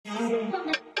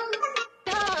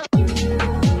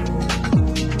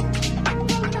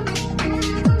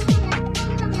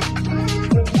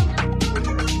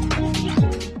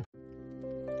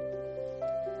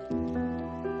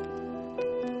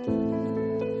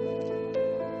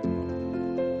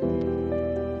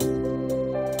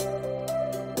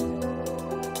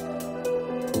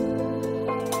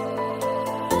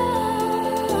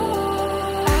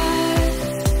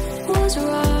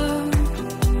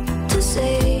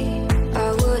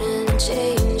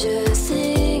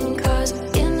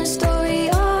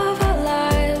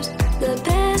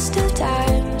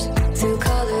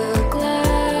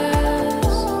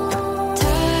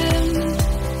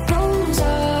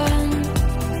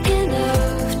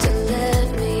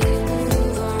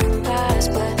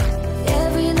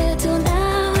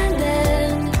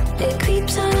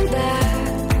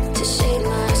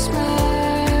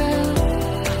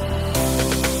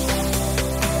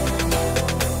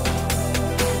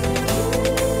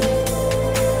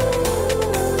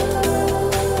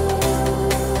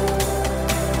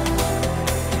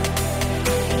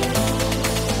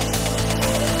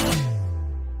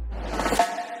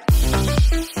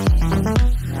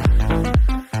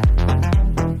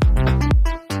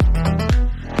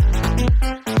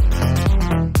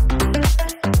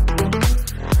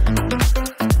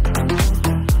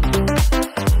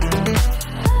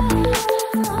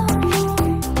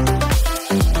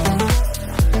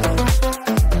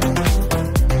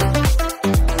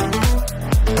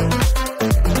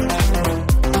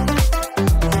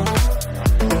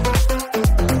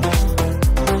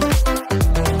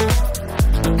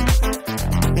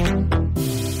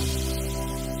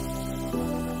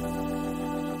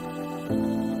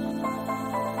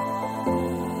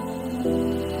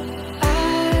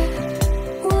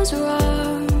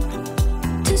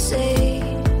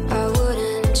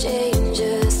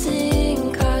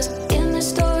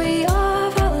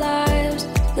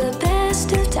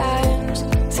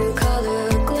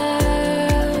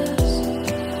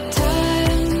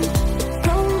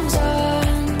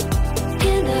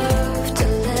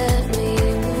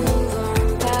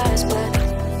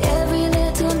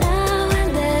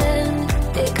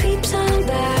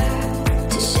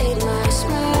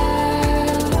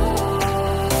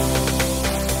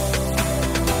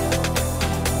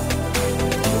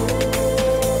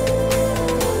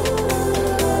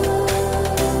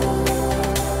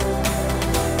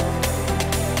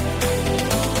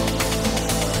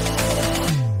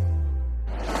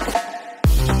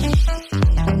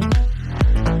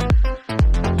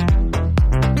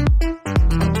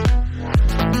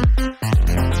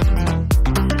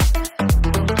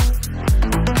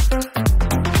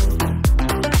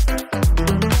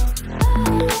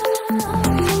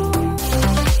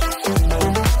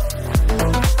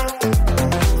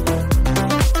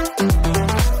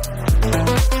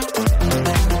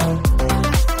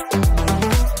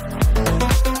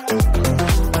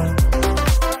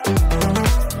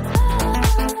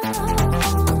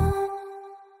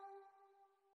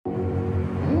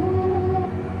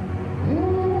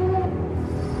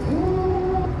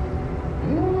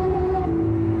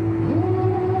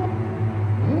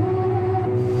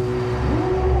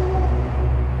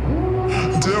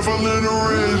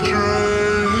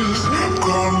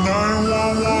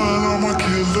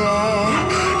You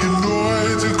know I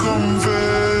hate to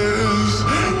confess.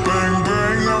 Bang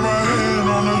bang, got my hand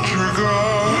on the trigger.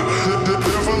 The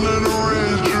devil in a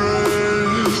red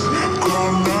dress.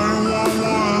 Call 911,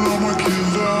 I'm a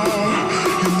killer.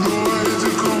 You know I hate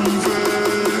to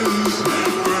confess.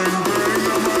 Bang bang,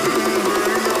 got my hand.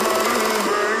 Call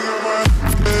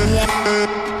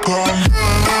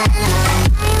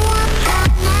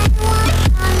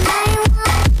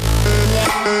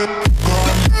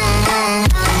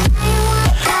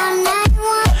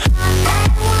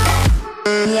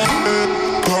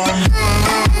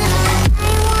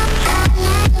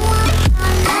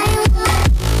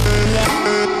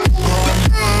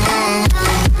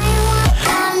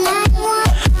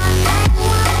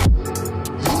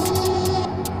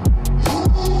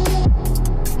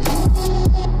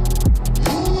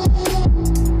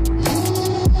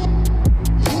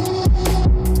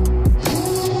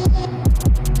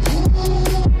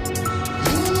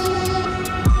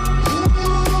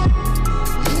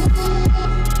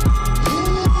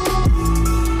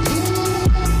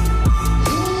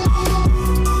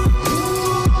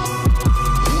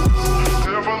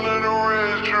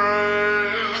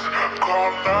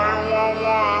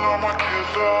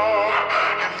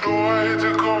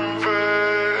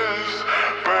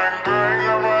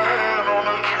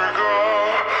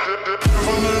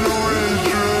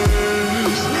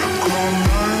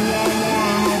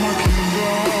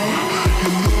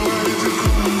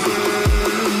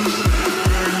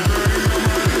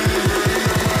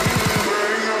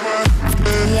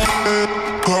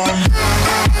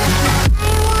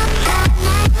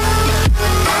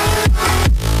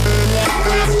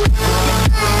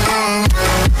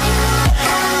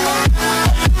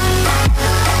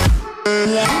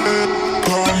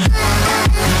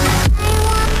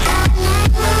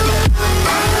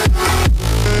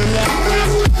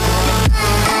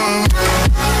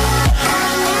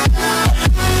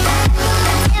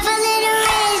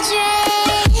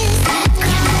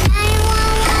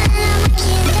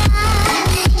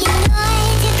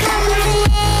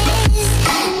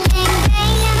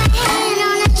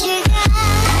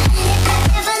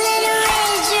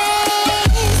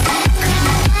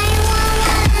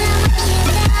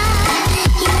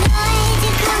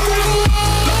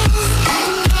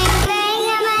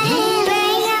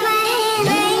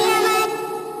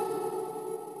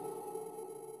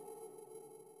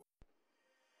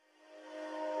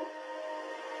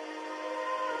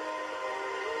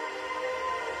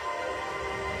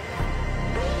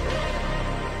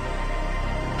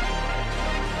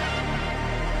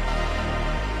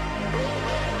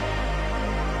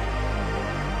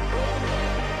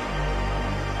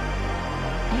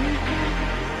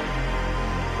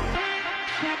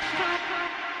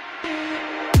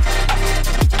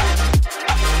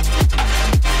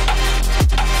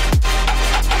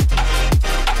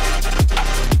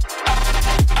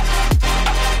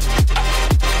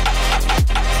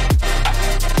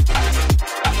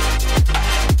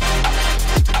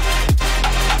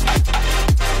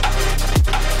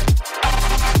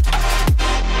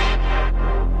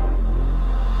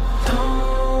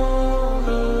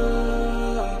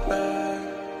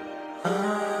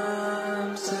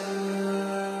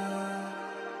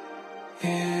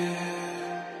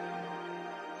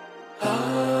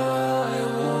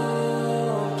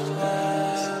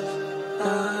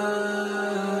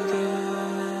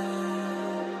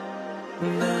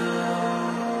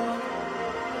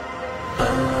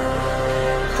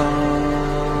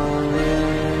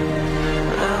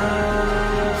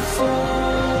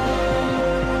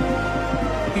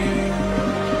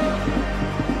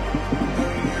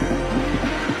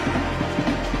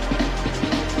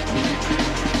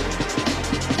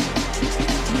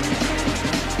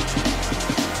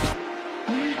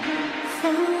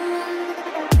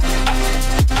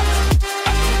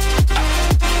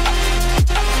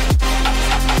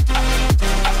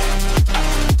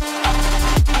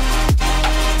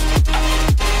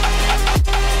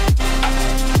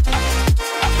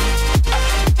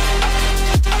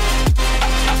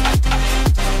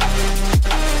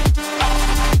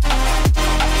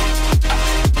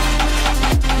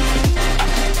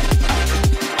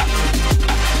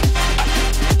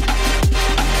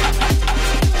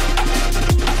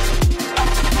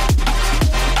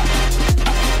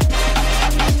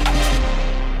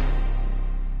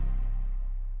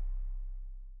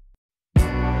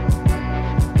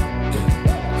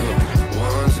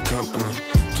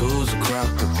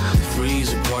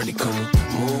party coming,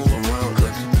 move around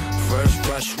like fresh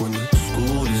fresh when the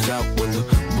school is out, when the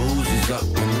booze is up,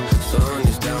 when the sun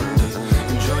is down.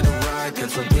 Enjoy the ride, get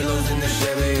some pillows in the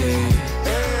Chevy.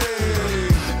 Hey,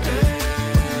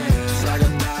 hey.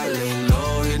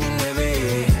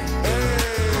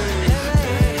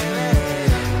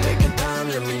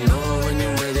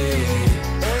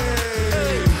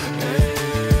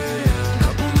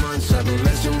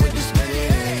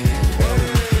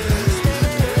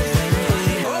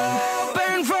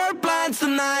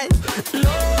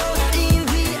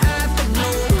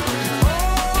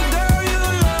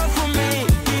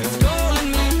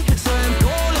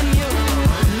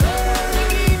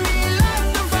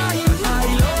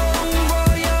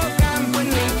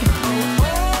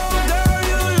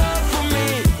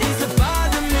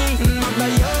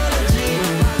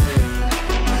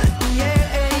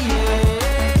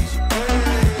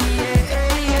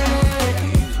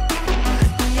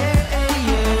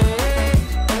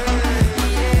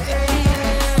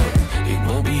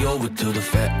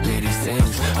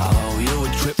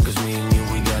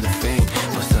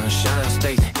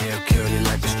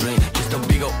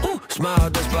 Smile,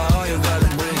 that's about all you gotta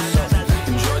bring. So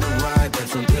enjoy the ride, got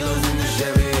some pillows in the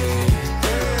Chevy.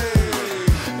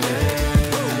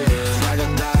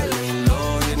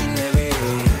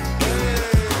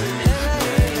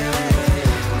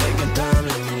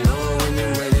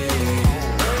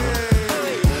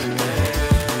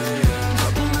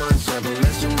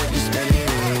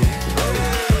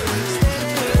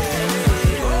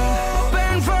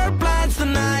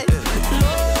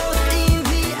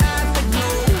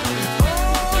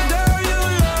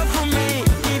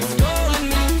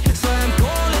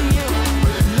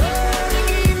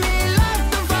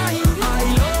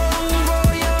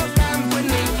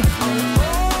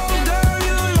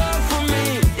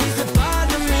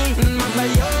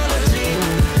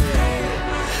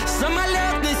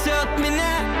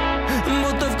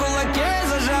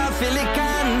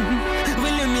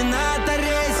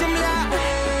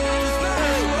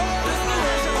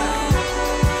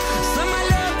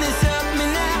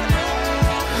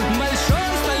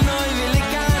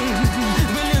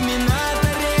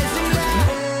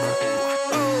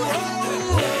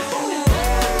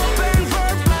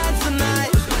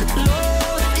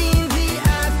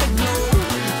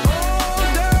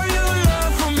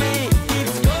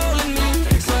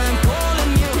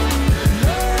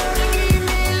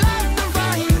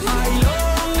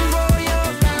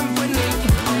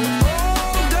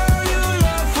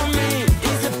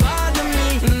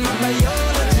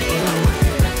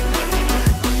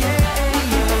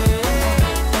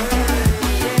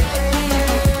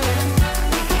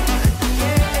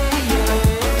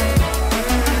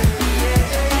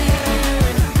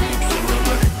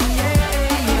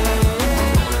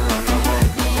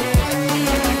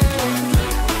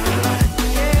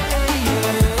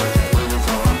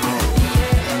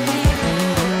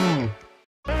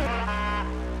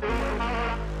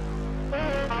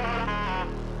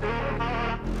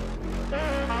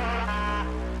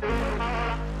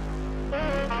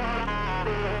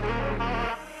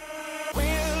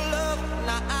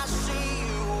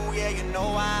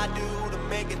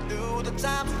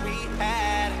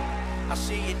 I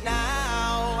see it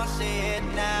now, I see it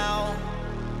now.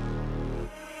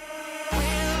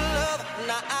 Real love,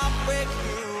 now I'll break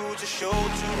through to show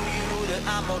to you that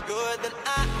I'm more good than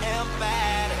I am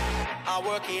bad. I'll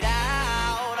work it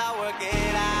out, I'll work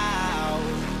it out.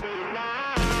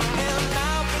 And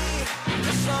I'll be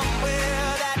somewhere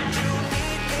that you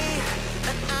need me,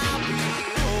 and I'll be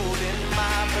holding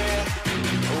my breath,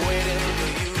 waiting for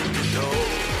you to show.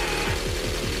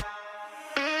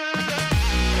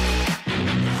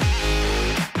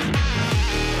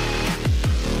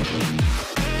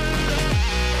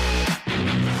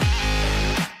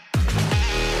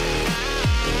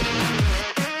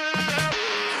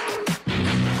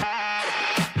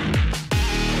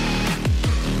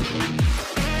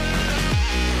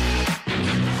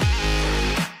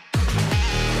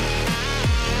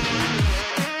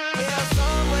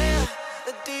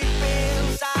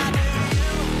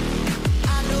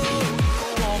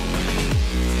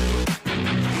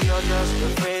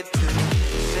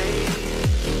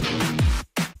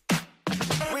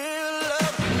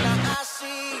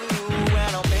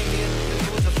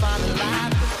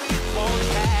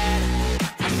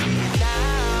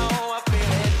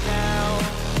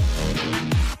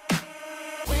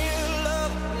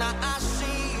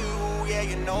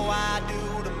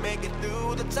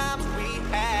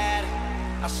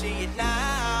 I see it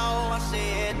now, I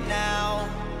see it now.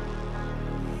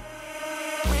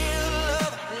 Real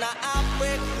love, now I'll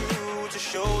break through to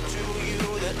show to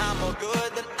you that I'm more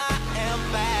good than I am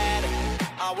bad.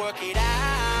 I'll work it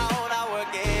out, I'll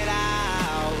work it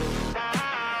out.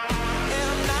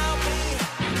 And I'll be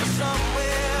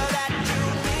somewhere that you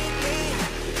need me,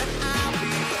 and I'll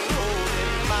be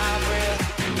holding my breath,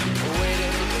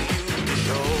 waiting for you to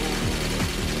show.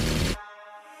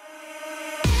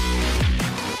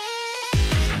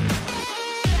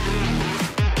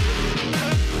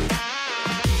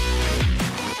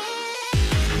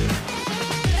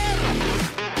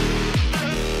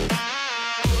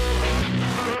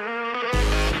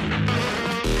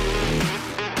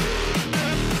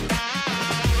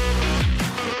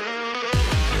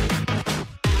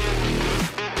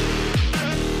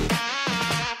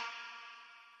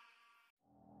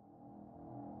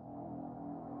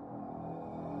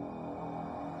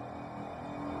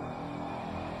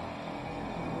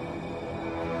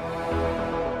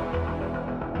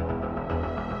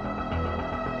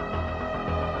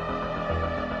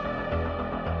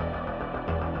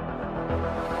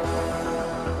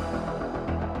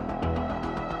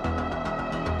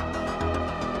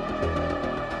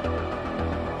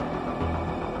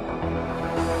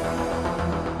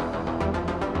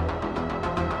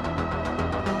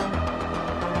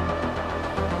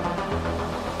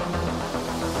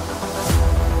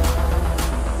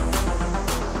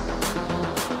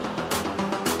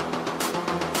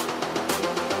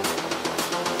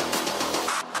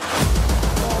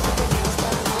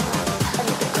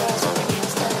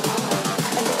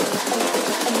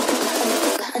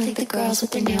 girls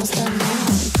with their nails done now.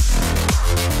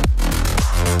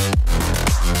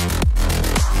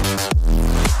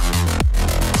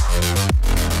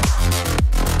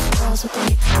 Girls with their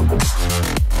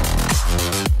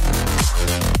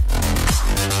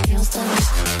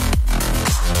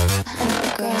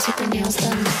nails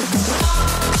done.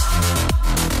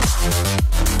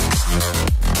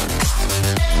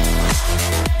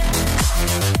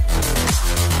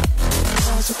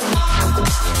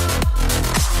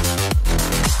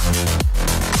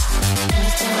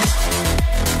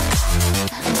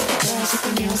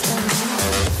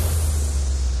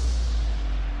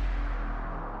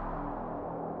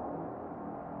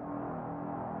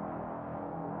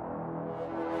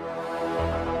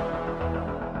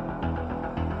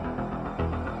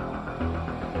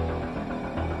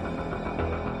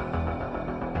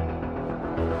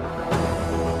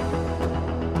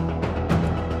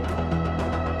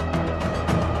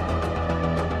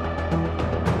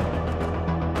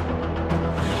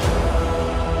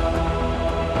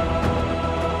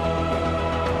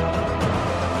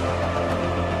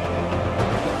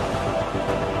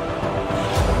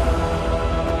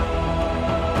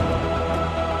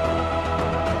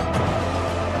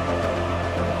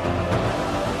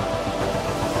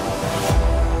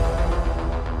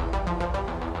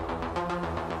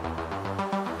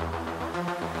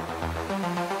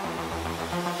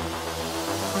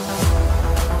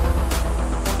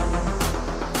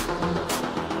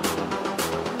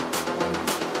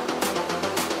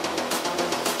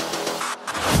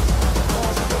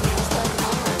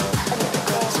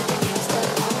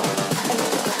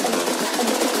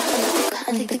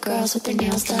 I like the girls with their nails done. Girls with their nails done. Girls with their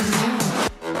nails done now.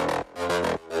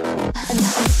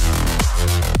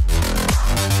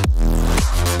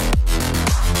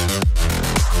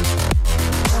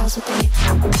 Girls with their nails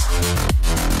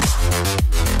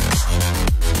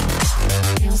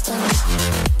done.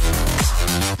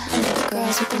 I like the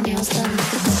girls with their nails done.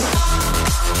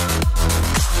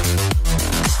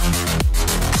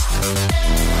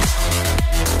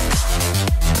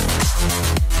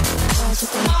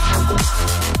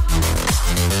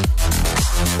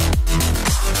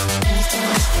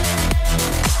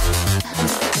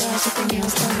 Girls with their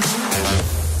nails done now.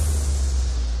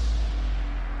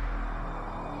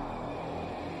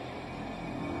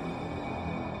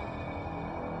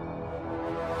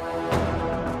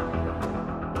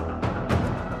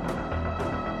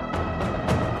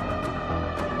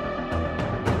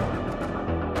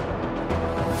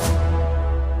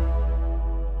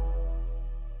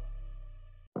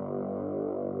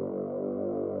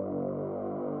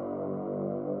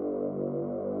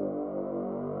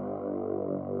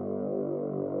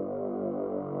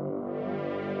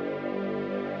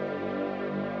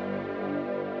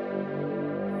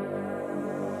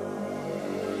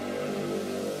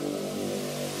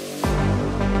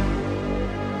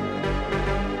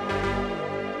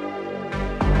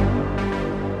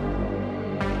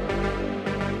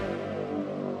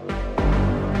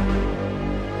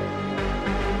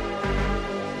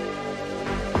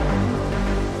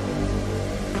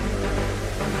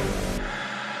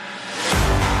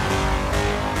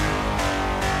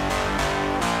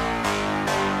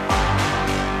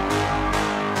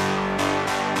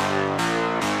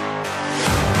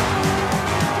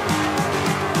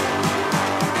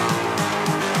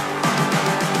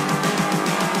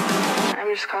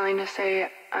 Calling to say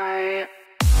I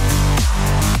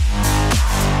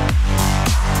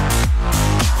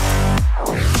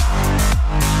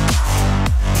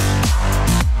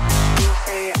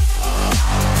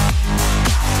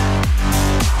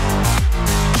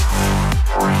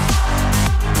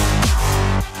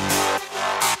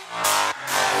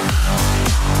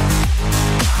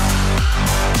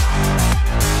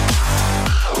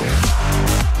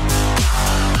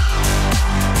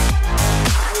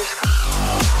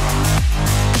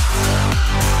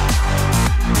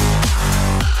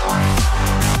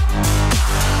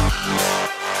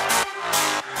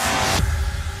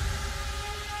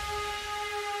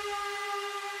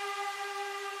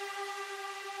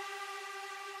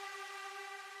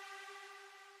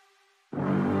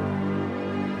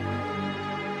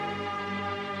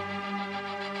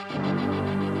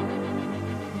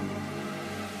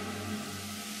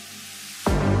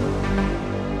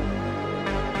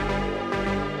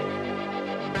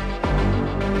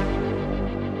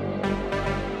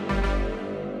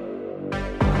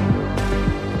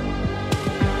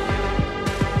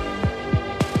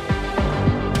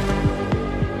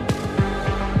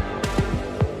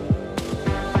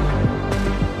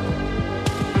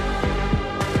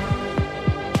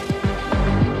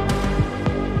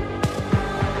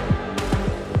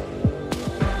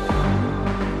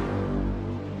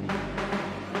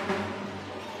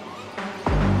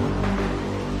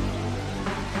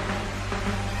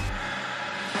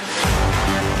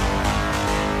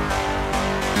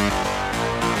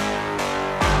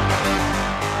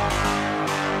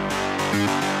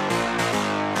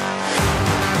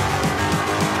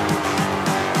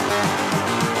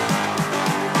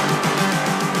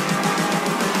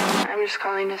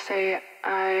trying to say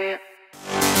I